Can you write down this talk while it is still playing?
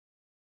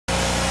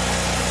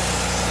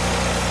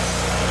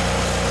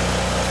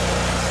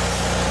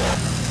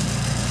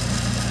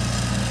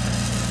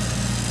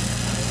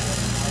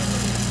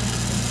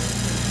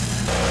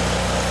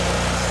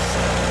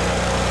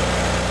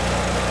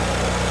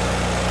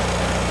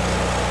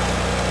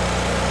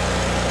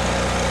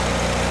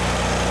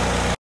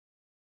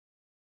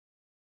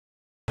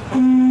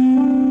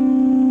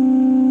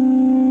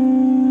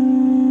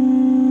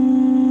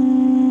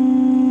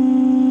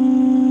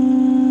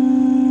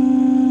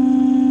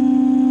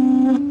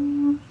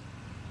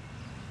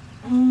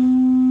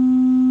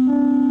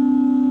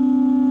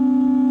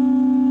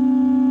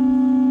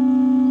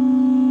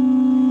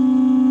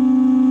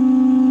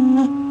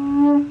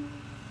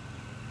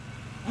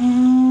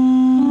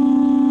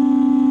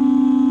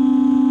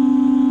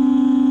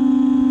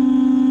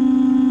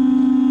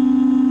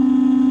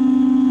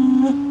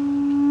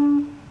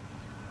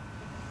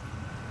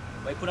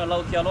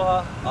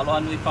Maunakea, aloha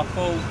nui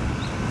kākou,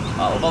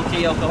 o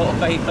ke au kaho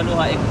okahi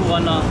Kanuha e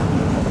kuana,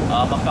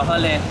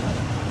 makahale,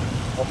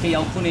 o ke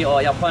au puni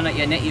o Japana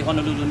I nei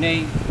Honolulu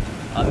nei,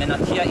 mena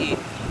kiai,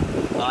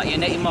 I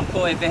nei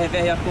mako e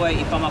vehe koe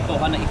I pamako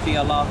hana I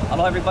kia la.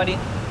 Aloha everybody,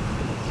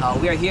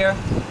 we are here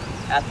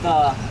at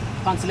the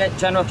Consulate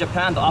General of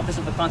Japan, the office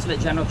of the Consulate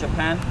General of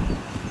Japan,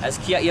 as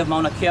Kiai of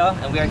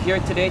Maunakea, and we are here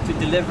today to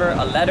deliver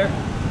a letter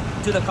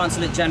to the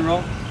Consulate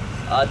General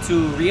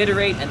to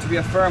reiterate and to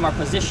reaffirm our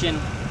position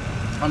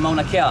on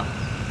Maunakea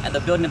and the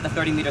building of the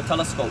 30-meter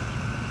telescope.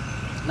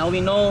 Now we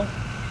know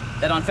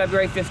that on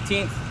February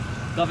 15th,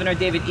 Governor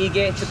David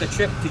Ige took a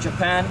trip to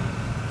Japan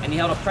and he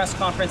held a press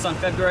conference on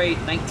February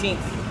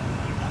 19th.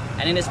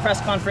 And in his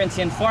press conference,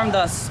 he informed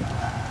us,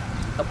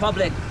 the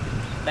public,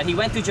 that he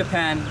went to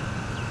Japan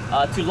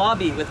to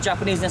lobby with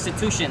Japanese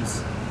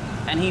institutions,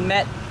 and he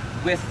met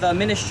with the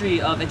Ministry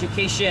of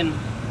Education,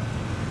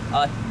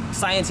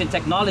 Science and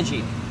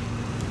Technology,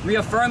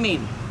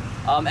 reaffirming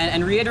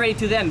and reiterating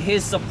to them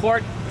his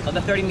support of the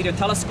 30-meter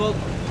telescope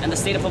and the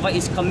state of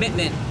Hawaii's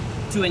commitment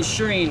to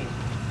ensuring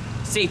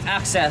safe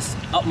access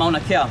up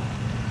Maunakea.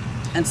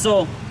 And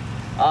so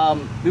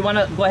we want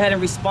to go ahead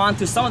and respond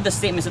to some of the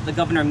statements that the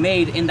governor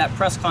made in that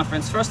press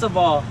conference. First of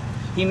all,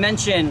 he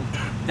mentioned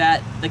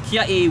that the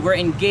kiai were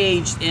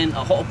engaged in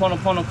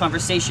ho'oponopono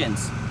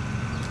conversations.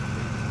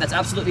 That's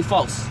absolutely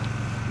false.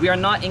 We are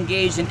not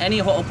engaged in any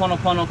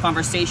ho'oponopono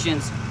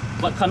conversations.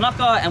 What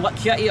Kanaka and what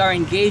kiai are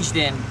engaged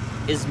in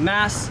is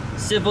mass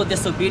civil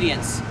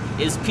disobedience,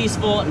 is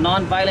peaceful,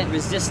 non-violent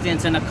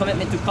resistance, and a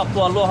commitment to kapu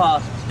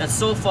aloha that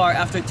so far,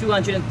 after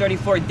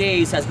 234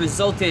 days, has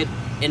resulted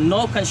in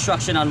no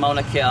construction on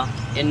Maunakea,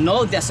 in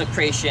no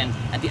desecration,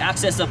 and the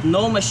access of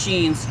no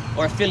machines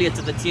or affiliates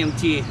of the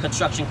TMT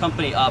construction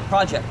company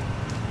project.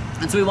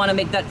 And so we want to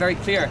make that very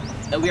clear,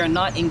 that we are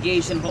not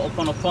engaged in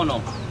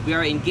ho'oponopono. We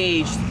are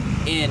engaged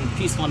in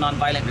peaceful,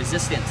 non-violent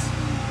resistance.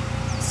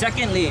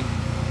 Secondly,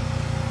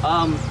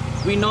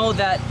 we know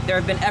that there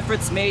have been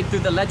efforts made through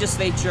the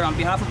legislature on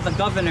behalf of the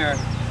governor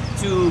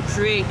to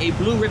create a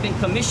Blue Ribbon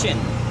Commission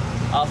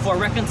for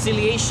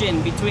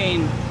reconciliation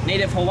between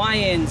Native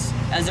Hawaiians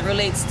as it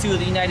relates to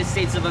the United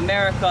States of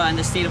America and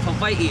the state of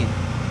Hawaii.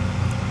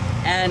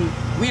 And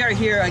we are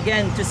here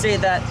again to say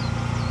that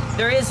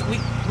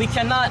we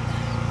cannot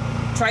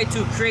try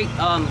to create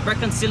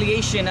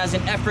reconciliation as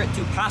an effort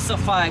to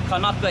pacify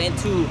Kanaka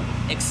into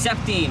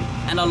accepting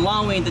and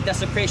allowing the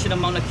desecration of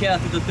Maunakea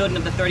through the building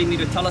of the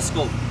 30-meter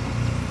telescope.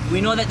 We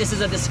know that this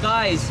is a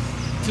disguise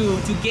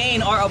to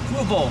gain our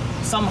approval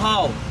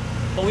somehow,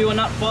 but we will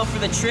not fall for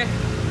the trick.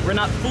 We're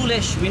not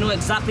foolish. We know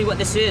exactly what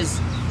this is,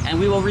 and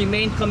we will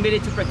remain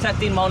committed to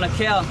protecting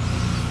Maunakea.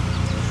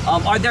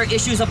 Are there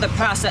issues of the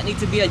past that need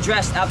to be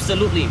addressed?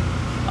 Absolutely.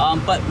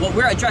 But what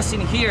we're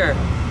addressing here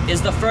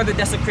is the further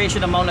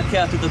desecration of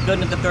Maunakea through the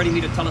building of the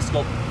 30-meter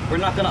telescope. We're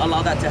not going to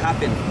allow that to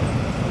happen.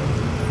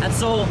 And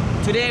so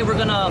today we're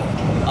going to,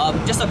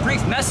 just a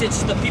brief message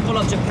to the people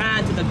of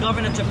Japan, to the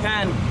governor of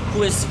Japan,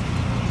 who is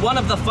one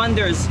of the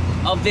funders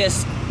of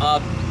this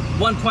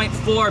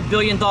 $1.4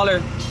 billion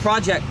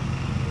project,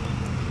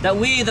 that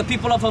we, the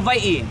people of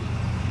Hawaii,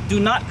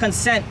 do not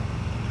consent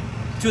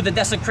to the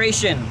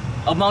desecration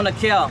of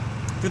Maunakea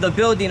through the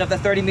building of the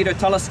 30-meter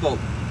telescope.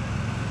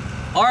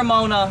 Our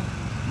Mauna,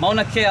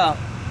 Maunakea,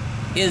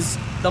 is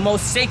the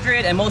most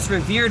sacred and most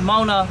revered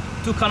Mauna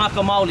to Kanaka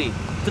Maoli,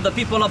 to the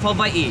people of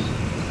Hawaii.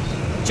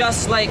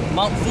 Just like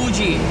Mount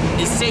Fuji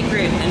is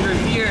sacred and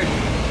revered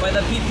by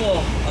the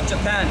people of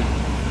Japan.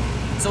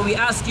 So we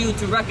ask you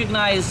to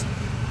recognize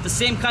the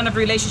same kind of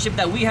relationship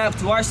that we have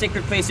to our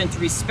sacred place and to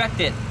respect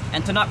it,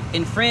 and to not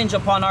infringe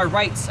upon our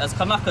rights as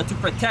Kanaka to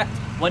protect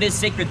what is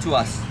sacred to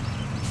us.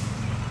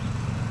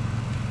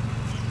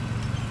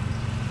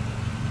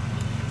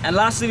 And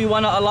lastly, we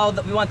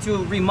want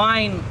to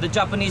remind the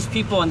Japanese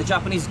people and the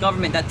Japanese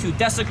government that to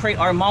desecrate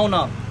our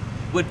Mauna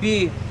would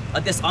be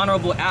a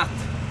dishonorable act.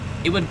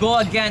 It would go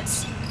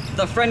against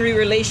the friendly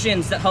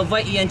relations that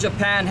Hawaii and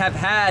Japan have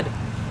had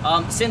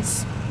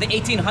since the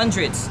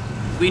 1800s.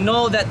 We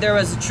know that there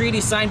was a treaty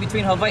signed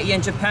between Hawaii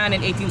and Japan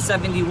in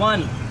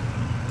 1871,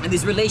 and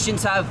these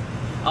relations have,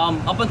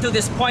 up until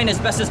this point, as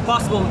best as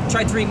possible,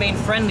 tried to remain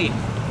friendly.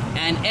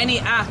 And any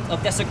act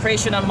of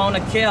desecration on Mauna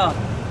Kea,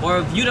 or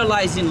of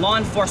utilizing law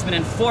enforcement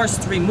and force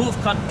to remove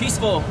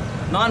peaceful,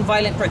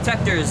 non-violent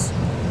protectors,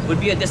 would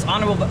be a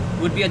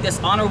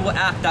dishonorable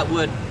act that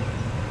would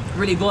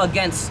really go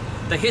against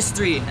the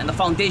history and the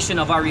foundation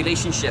of our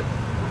relationship.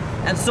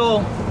 And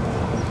so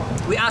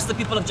we ask the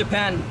people of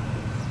Japan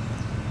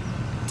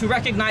to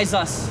recognize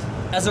us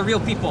as a real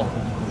people,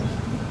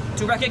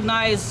 to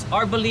recognize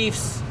our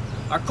beliefs,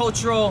 our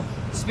cultural,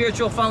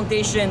 spiritual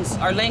foundations,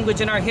 our language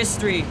and our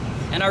history,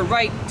 and our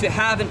right to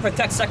have and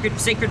protect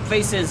sacred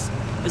places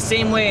the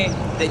same way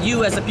that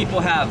you as a people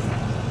have.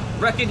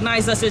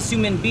 Recognize us as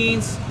human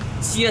beings,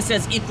 see us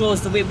as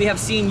equals the way we have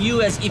seen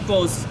you as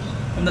equals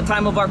from the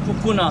time of our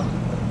kupuna.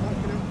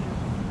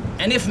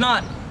 And if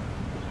not,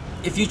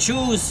 if you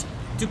choose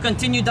to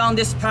continue down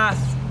this path,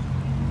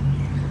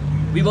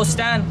 we will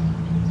stand,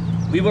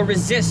 we will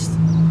resist,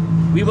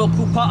 we will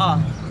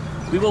kupa'a,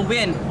 We will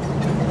win.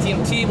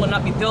 TMT will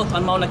not be built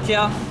on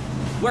Maunakea.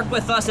 Work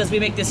with us as we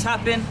make this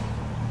happen.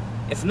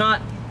 If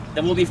not,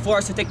 then we'll be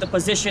forced to take the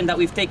position that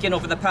we've taken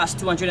over the past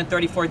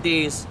 234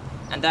 days,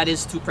 and that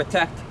is to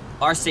protect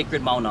our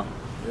sacred Mauna.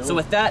 So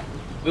with that,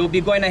 we will be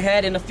going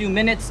ahead in a few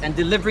minutes and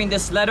delivering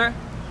this letter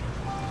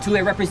to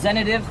a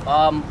representative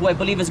who I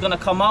believe is going to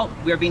come out.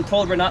 We are being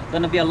told we're not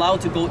going to be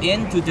allowed to go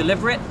in to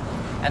deliver it.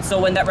 And so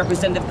when that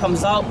representative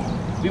comes out,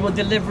 we will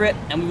deliver it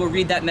and we will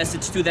read that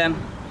message to them.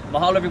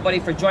 Mahalo everybody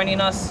for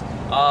joining us.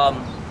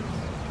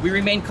 We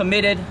remain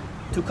committed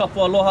to Kapu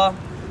Aloha.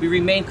 We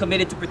remain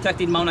committed to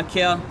protecting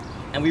Maunakea,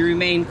 and we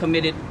remain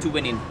committed to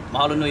winning.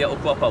 Mahalo nui a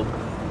okuapau.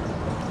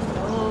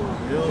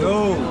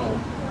 Yo.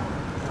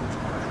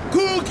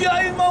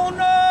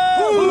 Kukiaimauna!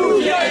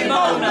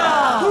 Kukiaimauna!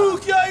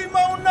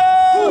 Kukiaimauna!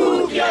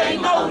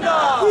 Kukiaimauna!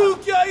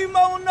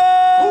 Kukiaimauna!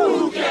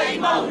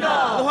 Kukiaimauna!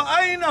 Aloha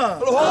Aina!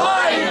 Aloha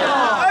Aina!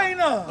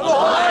 Aina!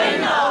 Aloha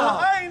Aina!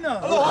 Aina!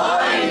 Aloha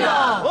Aina!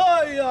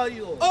 Oi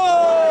ayo!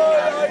 Oi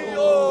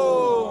ayo!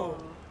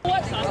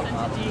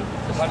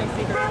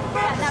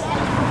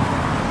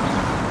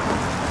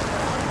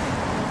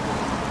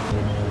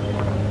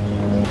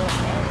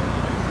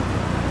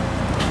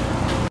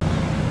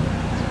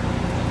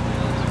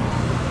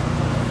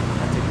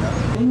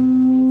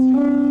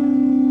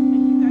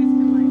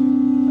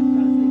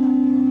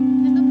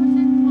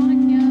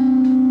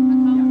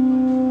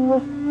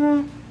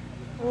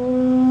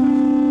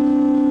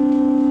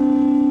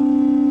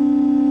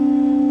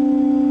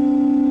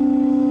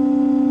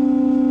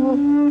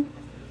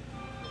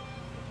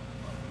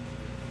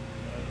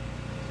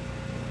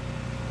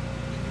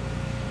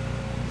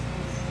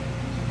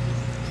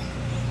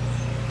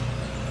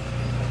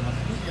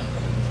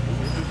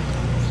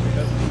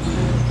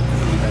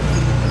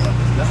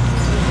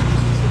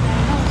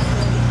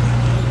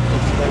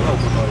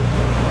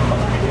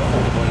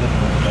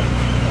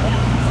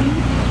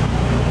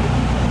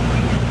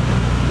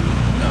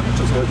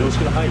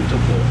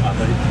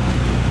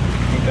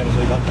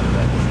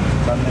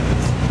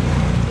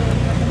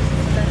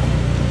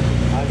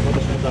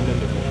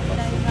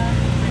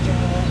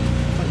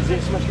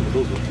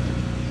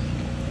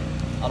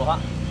 Aloha.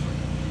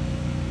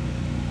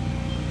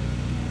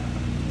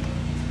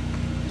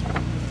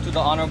 To the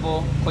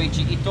Honorable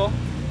Koichi Ito,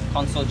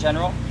 Consul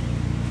General,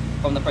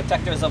 from the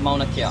Protectors of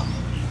Maunakea.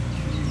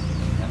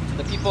 To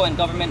the people and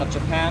government of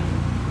Japan,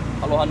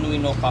 Aloha nui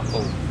no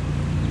kākou.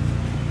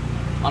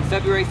 On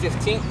February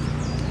 15th,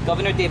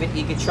 Governor David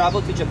Ige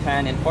traveled to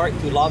Japan in part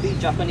to lobby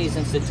Japanese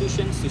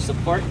institutions to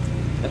support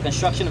the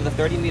construction of the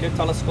 30-meter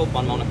telescope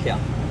on Maunakea.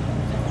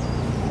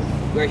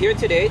 We are here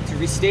today to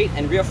restate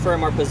and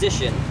reaffirm our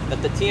position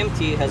that the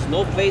TMT has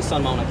no place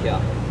on Maunakea,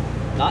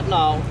 not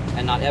now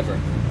and not ever.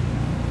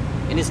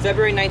 In his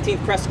February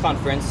 19th press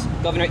conference,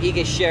 Governor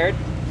Ige shared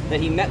that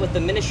he met with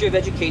the Ministry of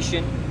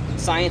Education,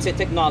 Science and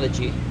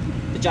Technology,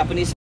 the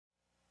Japanese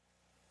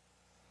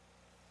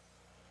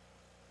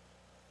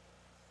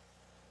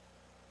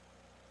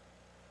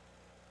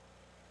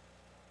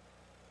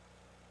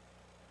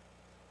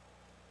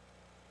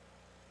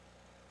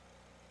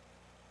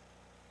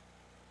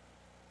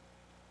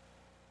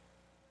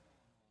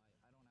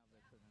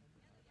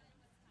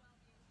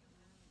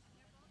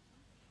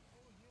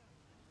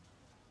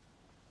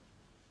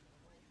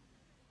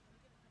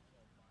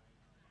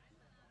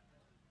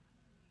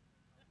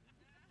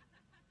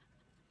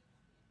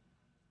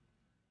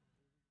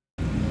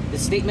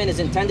This statement is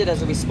intended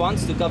as a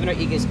response to Governor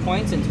Ige's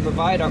points and to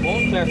provide our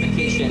own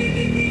clarification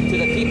to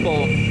the people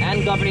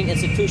and governing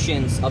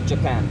institutions of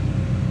Japan.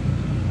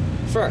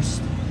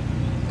 First,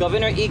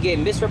 Governor Ige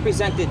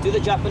misrepresented to the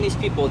Japanese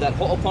people that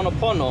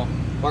ho'oponopono,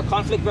 or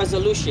conflict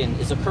resolution,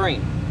 is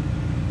occurring.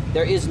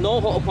 There is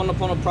no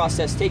ho'oponopono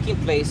process taking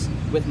place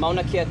with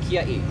Maunakea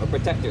Kia'i, or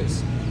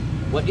protectors.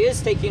 What is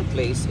taking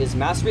place is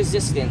mass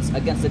resistance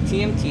against the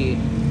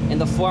TMT in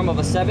the form of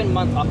a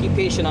 7-month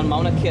occupation on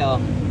Maunakea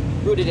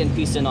rooted in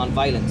peace and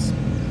nonviolence.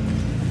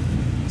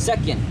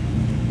 Second,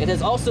 it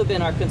has also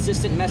been our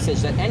consistent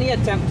message that any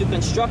attempt to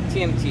construct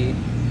TMT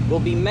will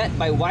be met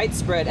by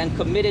widespread and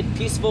committed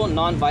peaceful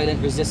nonviolent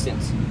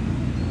resistance.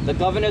 The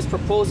governor's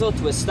proposal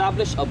to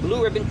establish a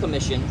Blue Ribbon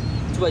Commission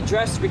to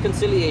address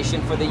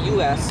reconciliation for the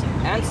U.S.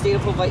 and state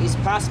of Hawaii's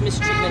past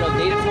mistreatment of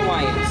Native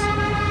Hawaiians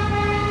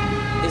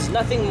is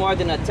nothing more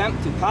than an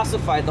attempt to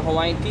pacify the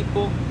Hawaiian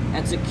people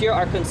and secure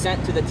our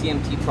consent to the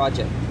TMT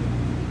project.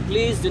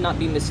 Please do not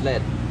be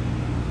misled.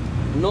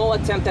 No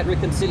attempt at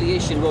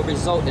reconciliation will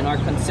result in our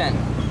consent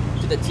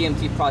to the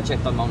TMT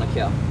project on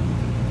Maunakea.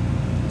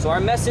 So our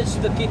message to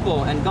the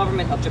people and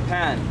government of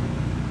Japan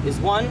is: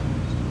 1,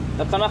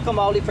 the Kanaka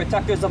Maoli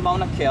Protectors of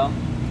Maunakea,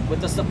 with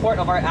the support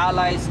of our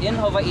allies in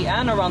Hawaii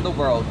and around the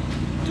world,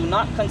 do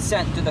not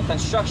consent to the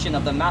construction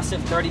of the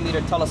massive 30-meter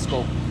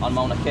telescope on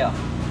Maunakea.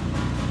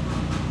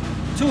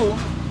 2,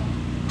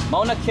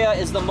 Maunakea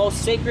is the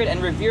most sacred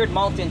and revered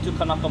mountain to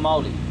Kanaka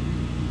Maoli,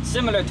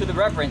 similar to the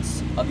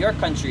reverence of your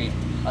country,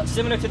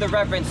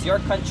 your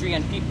country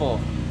and people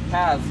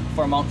have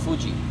for Mount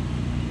Fuji.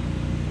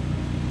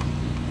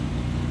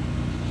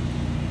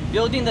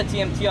 Building the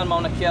TMT on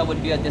Maunakea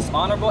would be a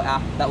dishonorable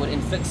act that would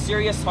inflict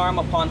serious harm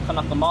upon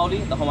Kanaka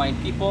Maoli, the Hawaiian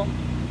people,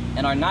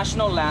 and our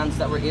national lands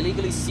that were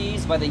illegally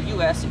seized by the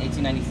U.S. in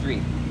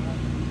 1893.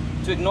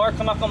 To ignore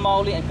Kanaka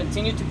Maoli and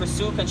continue to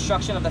pursue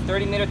construction of the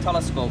 30-meter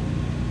telescope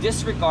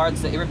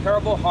disregards the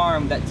irreparable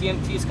harm that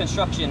TMT's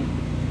construction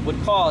would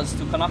cause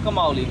to Kanaka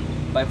Maoli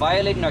by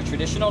violating our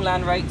traditional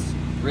land rights,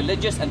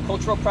 religious and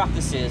cultural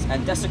practices,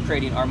 and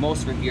desecrating our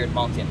most revered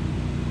mountain.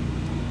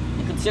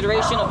 In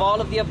consideration of all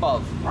of the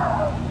above,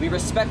 we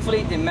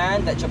respectfully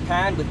demand that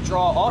Japan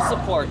withdraw all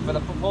support for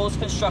the proposed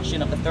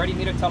construction of the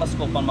 30-meter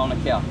telescope on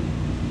Maunakea.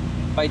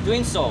 By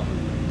doing so,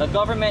 the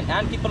government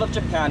and people of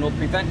Japan will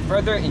prevent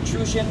further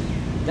intrusion,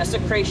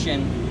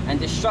 desecration, and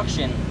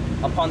destruction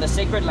upon the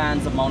sacred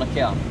lands of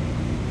Maunakea.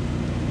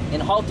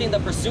 In halting the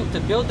pursuit to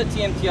build the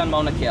TMT on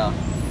Maunakea,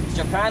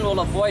 Japan will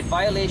avoid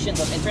violations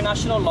of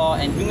international law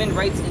and human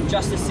rights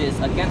injustices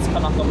against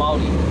Kanaka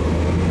Maoli.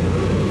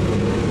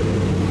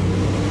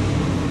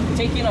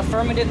 Taking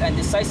affirmative and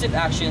decisive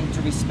action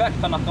to respect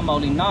Kanaka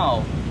Maoli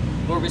now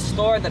will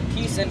restore the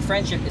peace and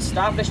friendship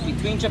established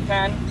between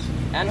Japan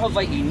and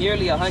Hawaii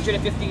nearly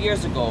 150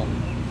 years ago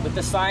with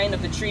the sign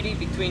of the treaty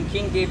between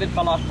King David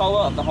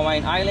Kalakaua of the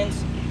Hawaiian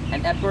Islands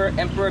and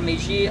Emperor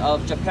Meiji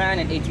of Japan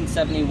in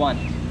 1871.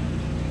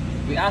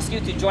 We ask you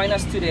to join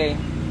us today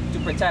to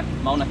protect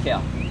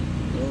Maunakea.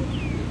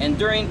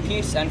 Enduring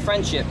peace and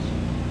friendship,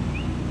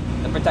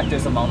 the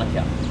protectors of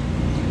Maunakea.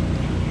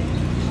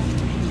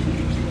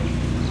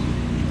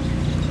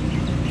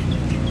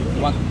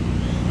 One.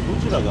 ど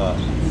ちらが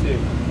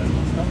政府になり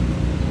ますか？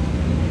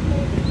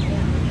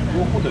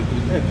両方で違い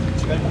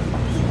ますか？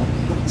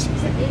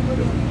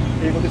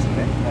英語ですね。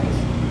はい。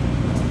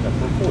じゃあ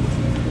こうです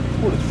ね。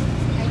こうです。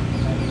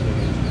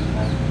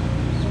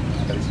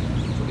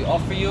So we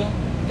offer you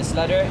this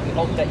letter. We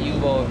hope that you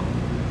will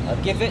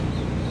give it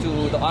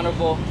to the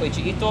Honorable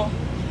Koichi Ito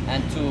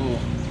and to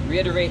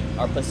reiterate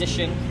our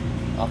position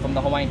from the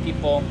Hawaiian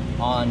people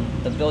on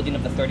the building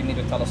of the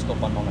 30-meter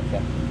telescope on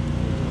Maunakea.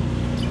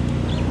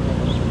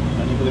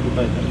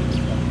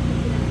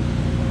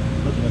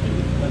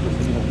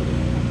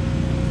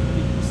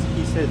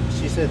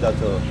 She said that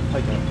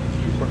I can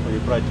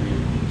reply to you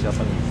in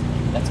Japanese.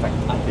 That's fine.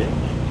 Okay.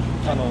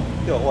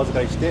 ではお預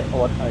かりして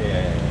お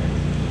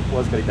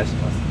預かりいたし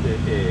ます。で、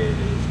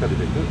しかる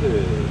べく、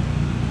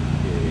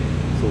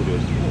総領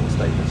事にもお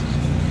伝えいたしま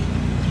す。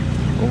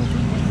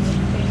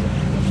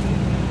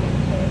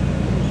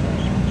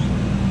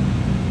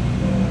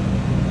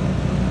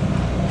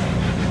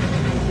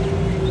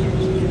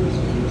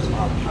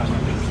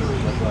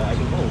I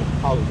don't know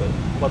how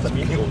what the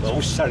meaning of the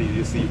officially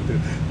received,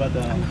 but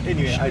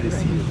anyway, I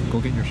received. Go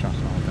get your shot.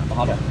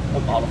 Mahalo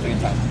for your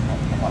time.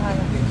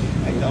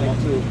 I want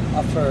to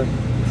offer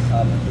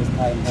this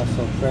time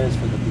also prayers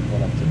for the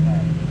people of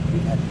Japan.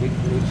 We've had great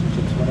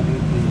relationships. One of the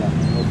things that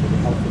we know for the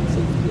health and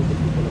safety of the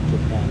people of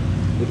Japan.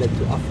 We'd like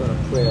to offer a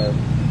prayer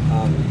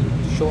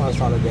to show our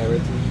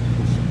solidarity,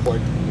 and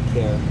support, and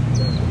care,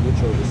 and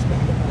mutual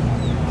respect that we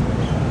have.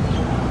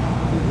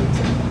 We need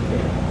some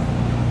prayer.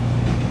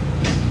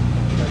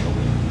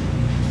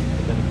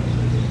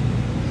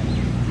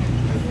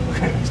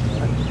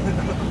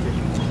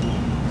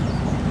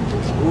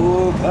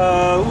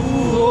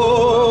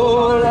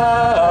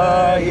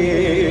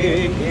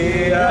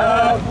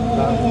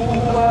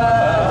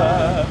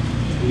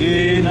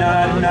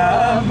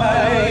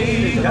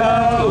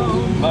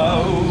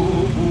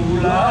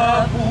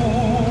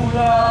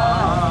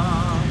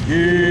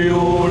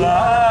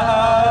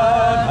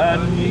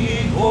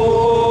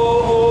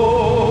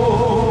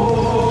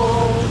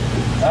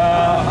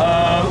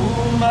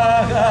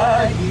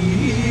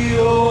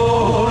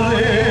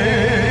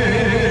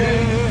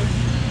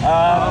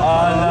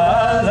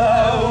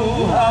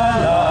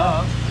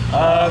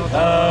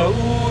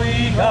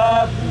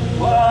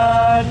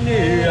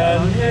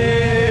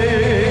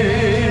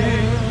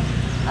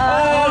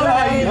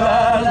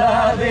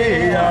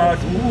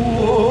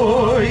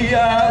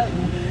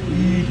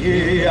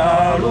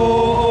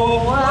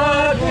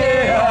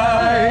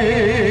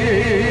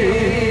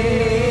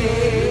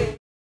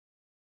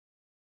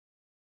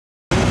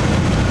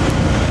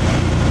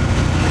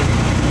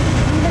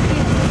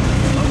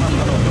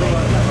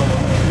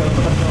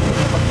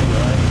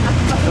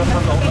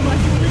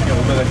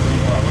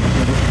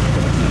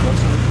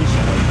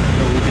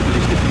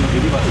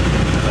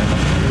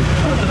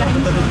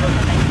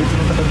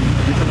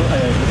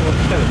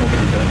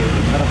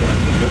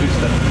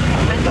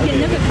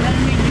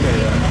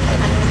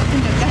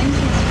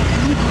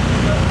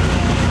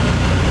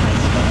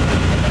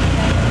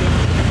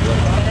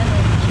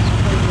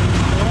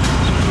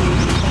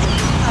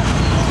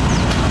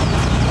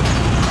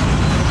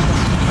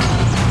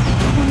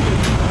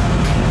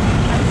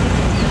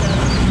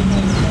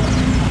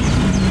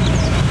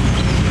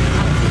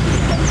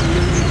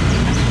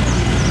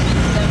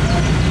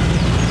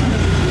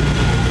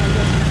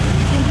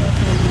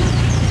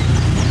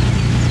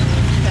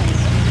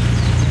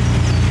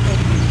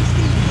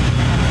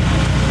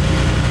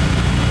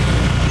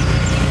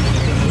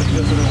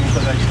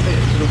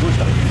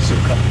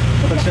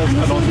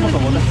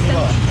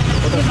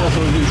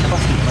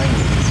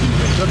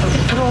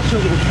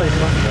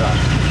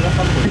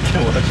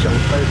 者を訴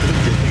えする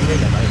っていう権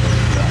限がないので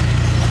すが、その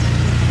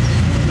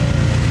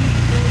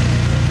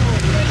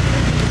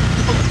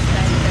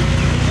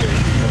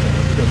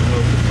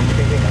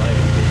権限がないの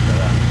ですか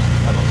ら、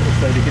お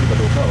伝えできるか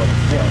どうかは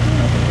私は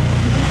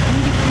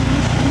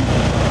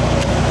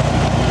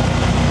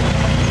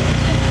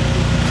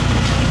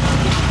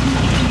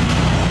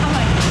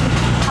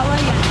ハワ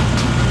イアン、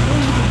どう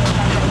いうふうにお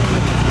考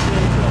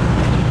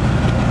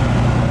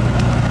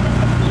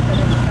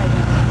え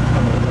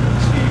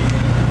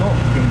の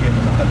権限の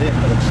中で、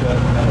私は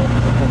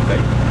今回、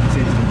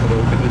政治にこれ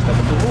を受け取りした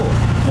ことを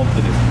もっ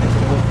てですね、そ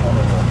れを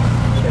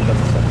伝達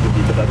させて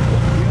いただくと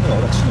いうの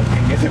が私の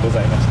権限でご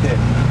ざいまして、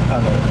そ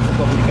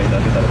こはご理解いた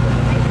だけたらと思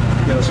うの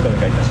で、よろしくお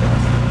願いいたしま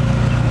す。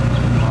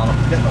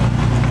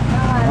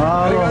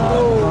ありがと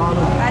う。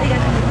ありが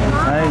とうござい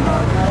ます。は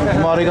い。ど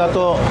うもありが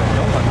とう。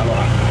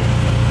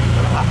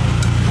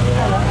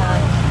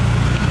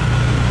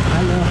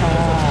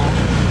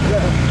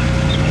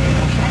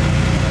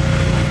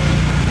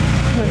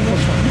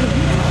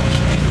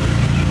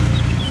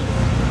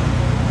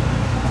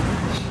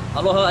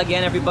Aloha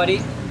again,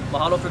 everybody.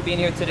 Mahalo for being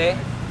here today.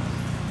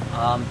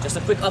 Just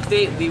a quick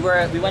update. We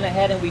went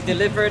ahead and we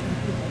delivered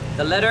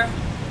the letter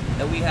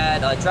that we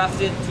had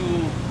drafted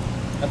to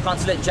the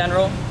Consul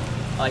General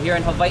here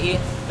in Hawaii,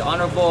 the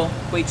Honorable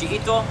Koichi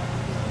Ito.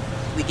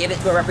 We gave it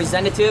to a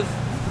representative,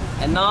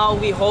 and now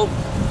we hope,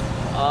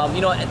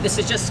 this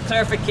is just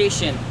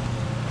clarification.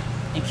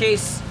 In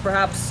case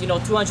perhaps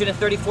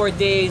 234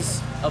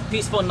 days of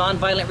peaceful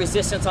non-violent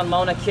resistance on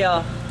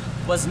Maunakea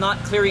was not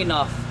clear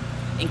enough.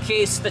 In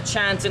case the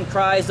chants and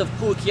cries of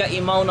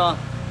kukiaimauna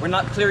were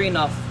not clear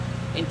enough.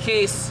 In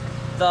case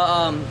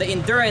the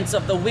endurance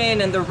of the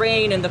wind and the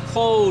rain and the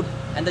cold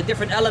and the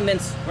different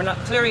elements were not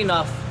clear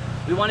enough,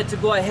 we wanted to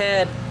go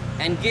ahead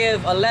and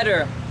give a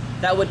letter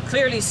that would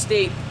clearly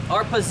state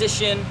our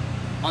position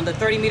on the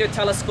 30-meter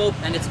telescope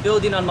and its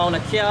building on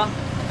Maunakea,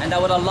 and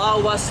that would allow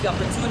us the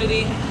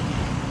opportunity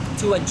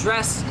to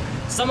address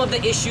some of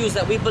the issues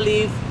that we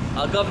believe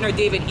Governor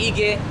David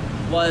Ige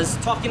was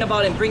talking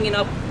about and bringing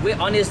up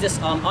on his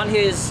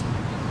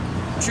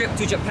trip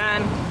to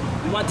Japan.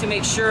 We want to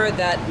make sure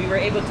that we were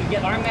able to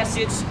get our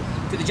message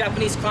to the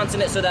Japanese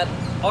consulate so that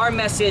our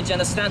message and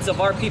the stance of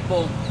our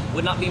people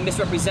would not be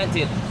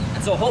misrepresented.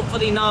 And so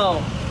hopefully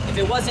now, if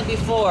it wasn't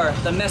before,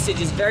 the message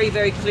is very,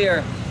 very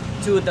clear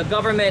to the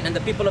government and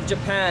the people of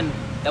Japan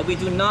that we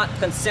do not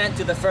consent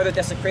to the further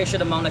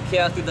desecration of Mauna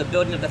Kea through the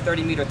building of the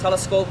 30-meter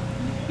telescope.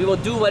 We will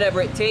do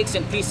whatever it takes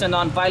in peace and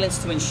non-violence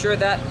to ensure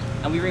that,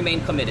 and we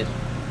remain committed.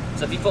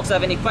 So if you folks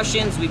have any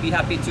questions, we'd be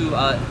happy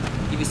to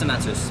give you some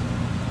answers.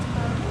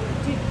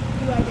 Do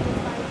you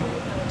identify who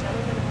the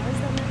gentleman was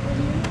that met with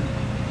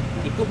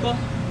you? Ikuko?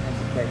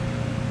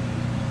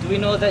 Do we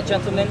know that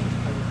gentleman?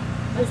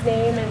 His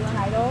name and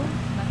title?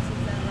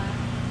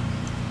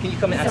 Can you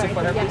come and answer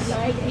for her, Yeah, please?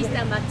 sorry,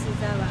 Mr.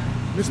 Matsuzawa.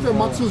 Mr.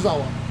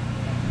 Matsuzawa.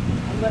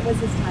 And what was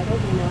his title,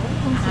 do you know?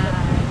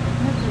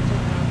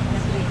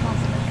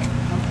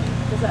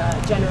 Just a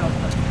general,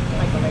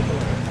 like a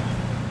regular.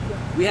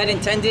 We had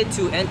intended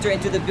to enter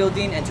into the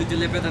building and to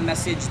deliver the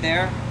message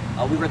there.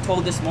 We were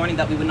told this morning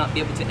that we would not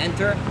be able to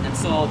enter, and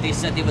so they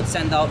said they would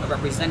send out a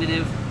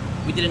representative.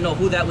 We didn't know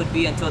who that would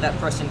be until that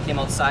person came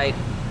outside.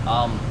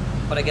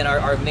 But again,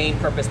 our main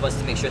purpose was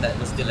to make sure that it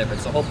was delivered.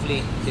 So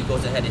hopefully it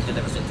goes ahead and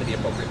delivers it to the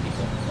appropriate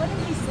people. What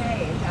did he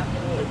say in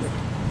Japanese?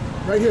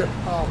 Right here.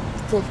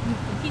 So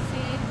He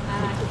said,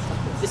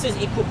 This is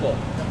Ikuko.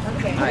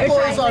 Okay. Ito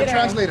is our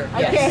translator.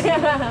 Yes.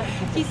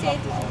 he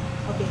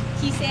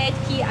said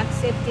he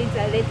accepted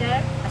the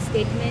letter, a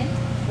statement,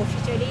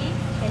 officially,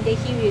 and then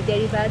he will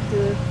deliver to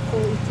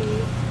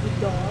Koichi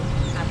Ito,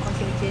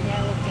 Consul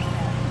General of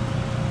Kona.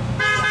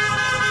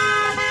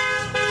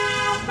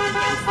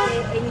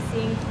 Say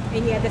anything,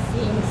 any other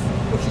things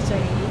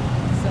officially.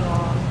 So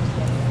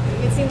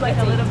It seemed like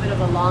a little bit of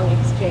a long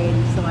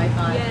exchange, so I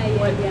thought,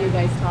 what were you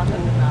guys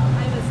talking about?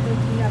 I was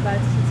talking about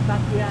his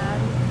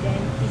background. Then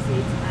this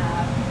is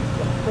a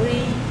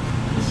foreign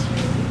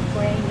issue,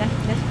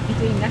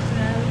 between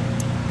national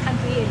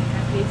country and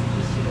countries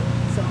issue.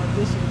 So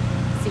we should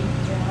think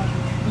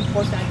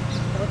important.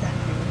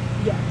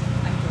 Yeah,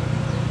 I told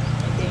him.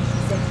 And then he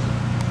said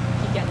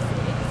he can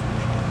say it.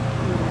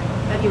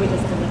 That you would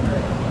just deliver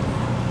it.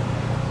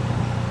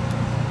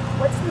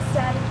 What's the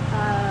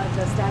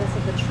status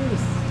of the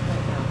truce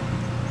right now?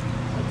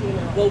 What do you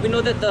know? Well, we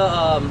know that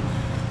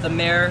the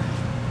mayor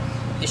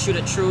issued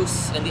a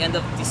truce in the end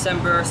of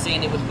December,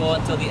 saying it would go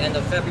until the end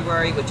of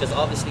February, which has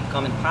obviously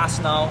come and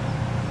passed now.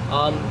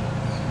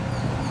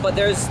 But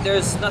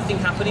there's nothing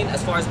happening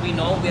as far as we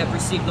know. We have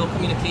received no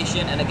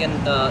communication, and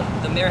again,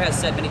 the mayor has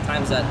said many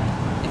times that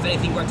if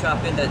anything were to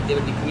happen, that they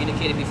would be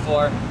communicated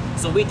before.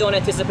 So we don't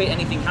anticipate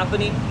anything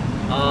happening.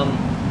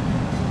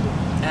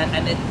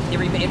 And it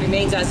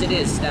remains as it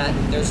is, that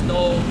there's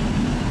no,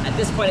 at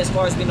this point as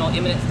far as we know,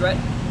 imminent threat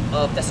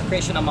of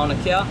desecration on Mauna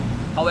Kea.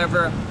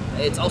 However,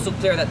 it's also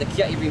clear that the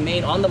kiai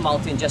remain on the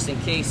mountain just in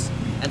case.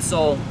 And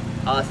so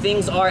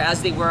things are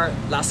as they were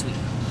last week.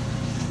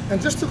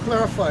 And just to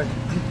clarify,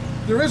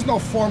 there is no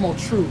formal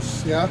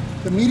truce, yeah?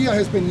 The media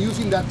has been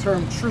using that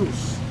term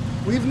truce.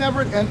 We've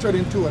never entered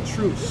into a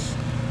truce.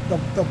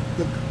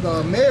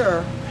 The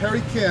mayor,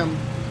 Harry Kim,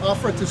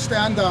 offered to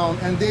stand down,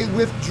 and they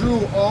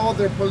withdrew all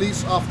their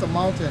police off the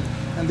mountain,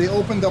 and they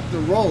opened up the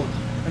road.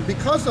 And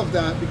because of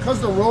that, because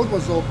the road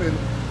was open,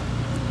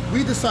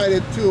 we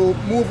decided to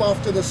move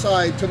off to the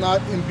side to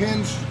not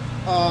impinge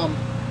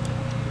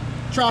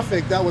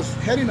traffic that was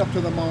heading up to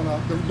the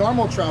Mauna, the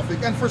normal traffic,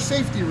 and for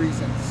safety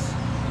reasons.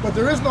 But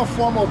there is no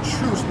formal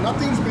truce.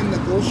 Nothing's been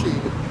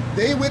negotiated.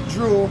 They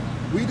withdrew.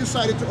 We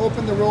decided to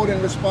open the road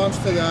in response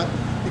to that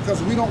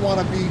because we don't want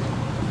to be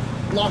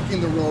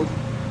blocking the road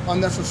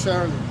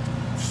unnecessarily.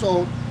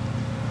 So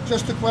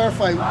just to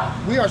clarify,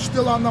 we are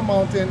still on the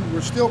mountain,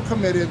 we're still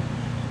committed,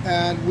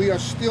 and we are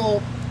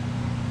still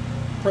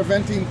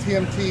preventing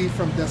TMT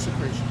from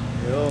desecration.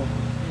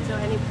 So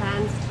any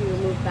plans to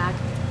move back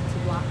to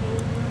blocking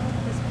the road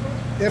at this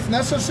point? If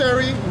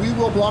necessary, we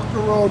will block the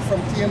road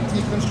from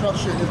TMT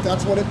construction if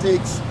that's what it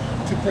takes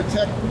to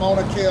protect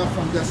Maunakea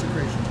from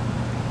desecration.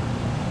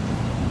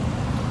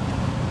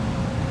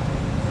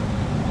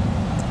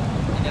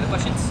 Any other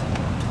questions?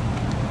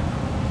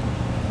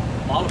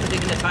 Mahalo for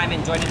taking the time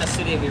and joining us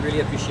today. We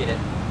really appreciate it.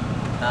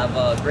 Have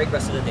a great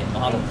rest of the day.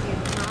 Mahalo.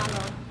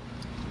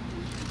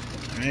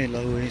 Hey,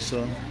 Aloha.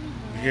 So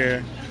we're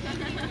here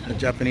at the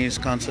Japanese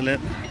consulate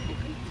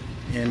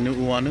in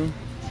Uanu.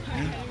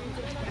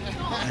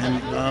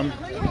 And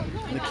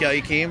the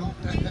Kiai came,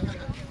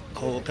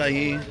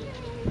 okahi,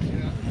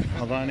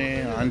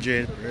 Havane,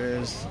 Andre,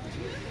 Perez,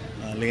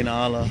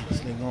 Lena Ala,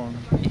 Slingon.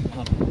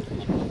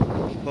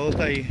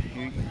 Okahi,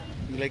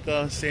 you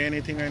like say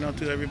anything right now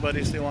to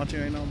everybody still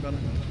watching right now, brother?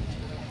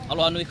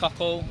 Aloha nui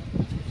kākou.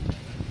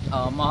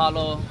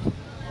 Mahalo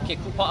ke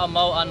kupa'a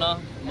mau ana,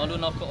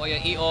 maluna ko oia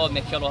i'o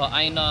me ke aloha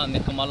Aina, me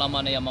ka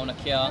malama nei a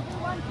Maunakea.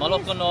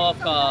 Maloko no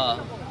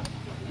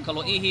ka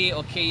lo'ihi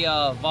o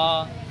keia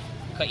wā,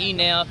 ka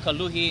inea, ka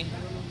luhi,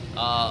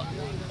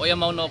 oia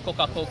mau no ko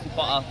kākou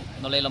kupa'a,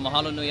 no leila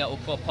mahalo nui a o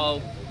kua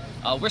pau.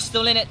 We're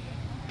still in it,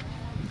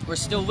 we're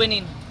still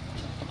winning,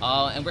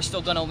 and we're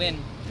still gonna win.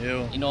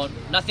 You know,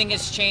 nothing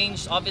has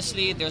changed.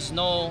 Obviously, there's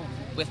no,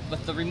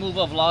 with the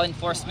removal of law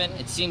enforcement,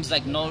 it seems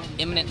like no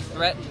imminent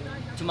threat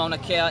to Mauna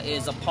Kea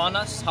is upon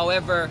us.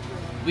 However,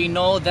 we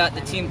know that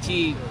the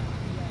TMT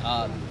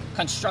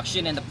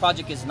construction and the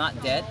project is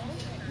not dead.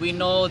 We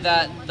know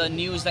that the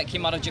news that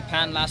came out of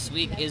Japan last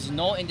week is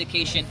no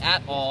indication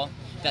at all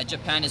that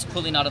Japan is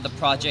pulling out of the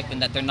project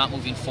and that they're not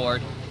moving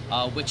forward,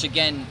 which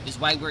again is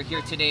why we're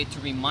here today, to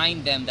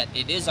remind them that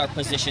it is our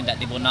position that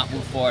they will not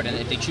move forward, and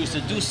if they choose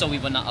to do so, we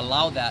will not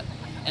allow that.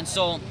 And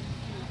so,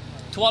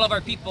 to all of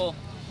our people,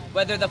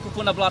 whether the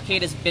Kupuna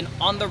blockade has been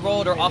on the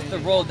road or off the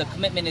road, the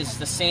commitment is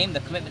the same. The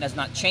commitment has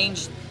not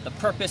changed. The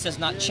purpose has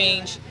not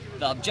changed.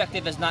 The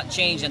objective has not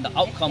changed, and the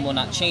outcome will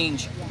not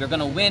change. We're going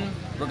to win.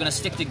 We're going to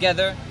stick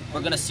together. We're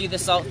going to see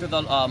this out through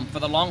the, for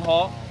the long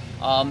haul,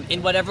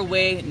 in whatever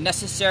way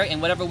necessary,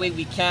 in whatever way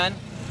we can.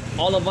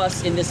 All of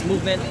us in this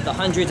movement, the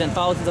hundreds and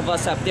thousands of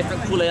us, have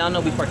different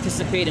kuleana. We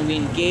participate and we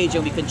engage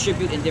and we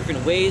contribute in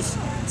different ways.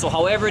 So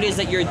however it is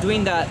that you're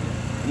doing that,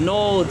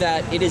 know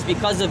that it is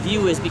because of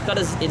you, it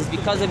is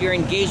because of your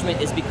engagement,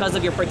 it's because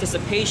of your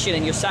participation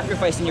and your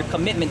sacrifice and your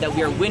commitment that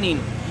we are winning.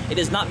 It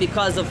is not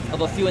because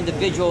of a few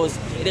individuals.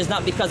 It is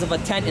not because of a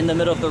tent in the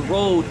middle of the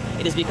road.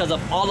 It is because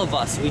of all of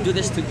us. We do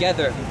this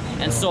together.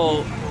 And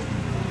so,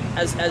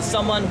 as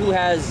someone who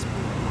has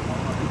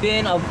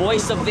been a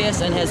voice of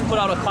this and has put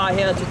out a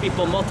kahea to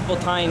people multiple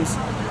times,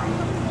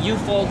 you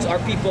folks, our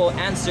people,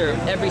 answer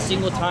every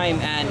single time.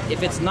 And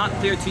if it's not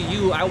clear to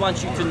you, I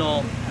want you to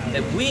know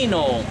that we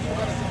know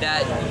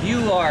that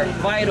you are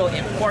vital,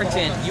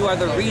 important. You are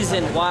the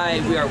reason why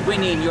we are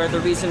winning. You are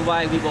the reason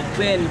why we will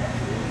win.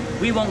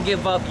 We won't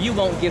give up. You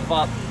won't give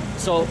up.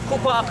 So,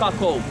 kupa'a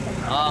kākou.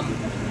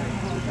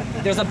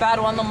 There's a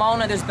battle on the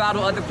Mauna, there's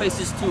battle other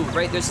places too,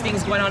 right? There's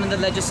things going on in the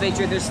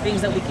legislature, there's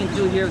things that we can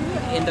do here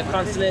in the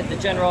Consulate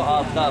General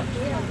of the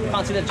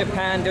Consulate of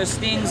Japan. There's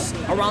things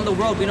around the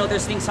world. We know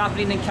there's things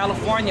happening in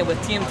California with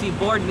TMT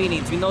board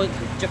meetings. We know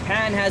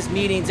Japan has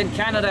meetings, and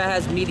Canada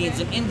has meetings,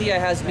 and India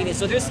has meetings.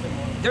 So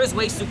there's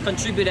ways to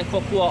contribute and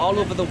kokua all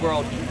over the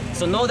world.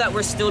 So know that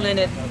we're still in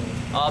it.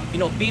 You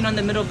know, being on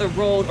the middle of the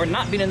road or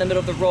not being in the middle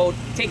of the road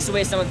takes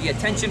away some of the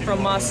attention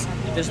from us.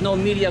 There's no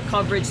media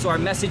coverage, so our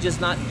message is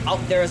not out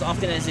there as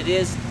often as it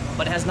is,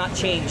 but it has not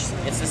changed.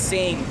 It's the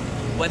same.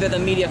 Whether the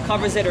media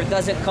covers it or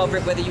doesn't cover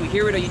it, whether you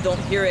hear it or you don't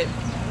hear it,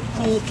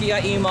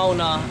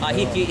 kukiaimauna,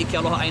 ahiki i ke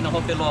aloha Aina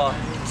hope loa.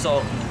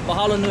 So,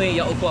 mahalo nui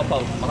ya ukua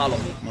pau. Mahalo.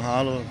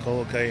 Mahalo,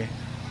 ko'okai.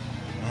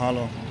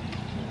 Mahalo.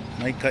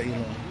 Maikai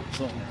loa.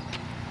 So,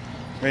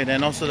 right,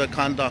 and also the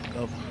conduct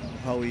of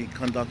how we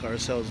conduct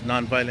ourselves,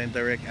 nonviolent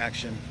direct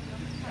action.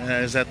 And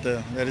that is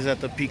at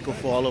the peak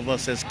of all of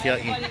us as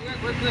kia'i.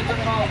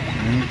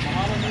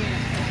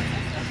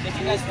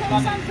 There's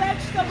some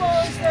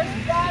vegetables,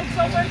 there's bags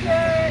over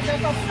here,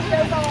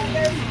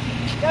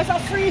 there's a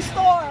free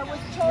store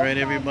with chocolate. All right,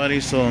 everybody,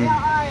 so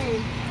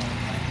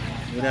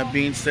with that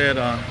being said,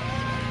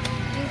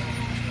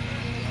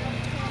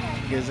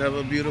 guys have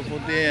a beautiful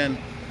day, and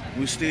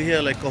we're still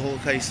here, like Kaho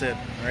said,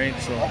 right?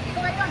 So,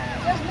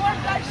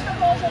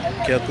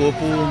 kia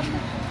kopu,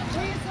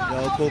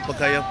 yao ko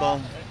pakayapau,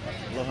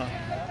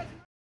 aloha.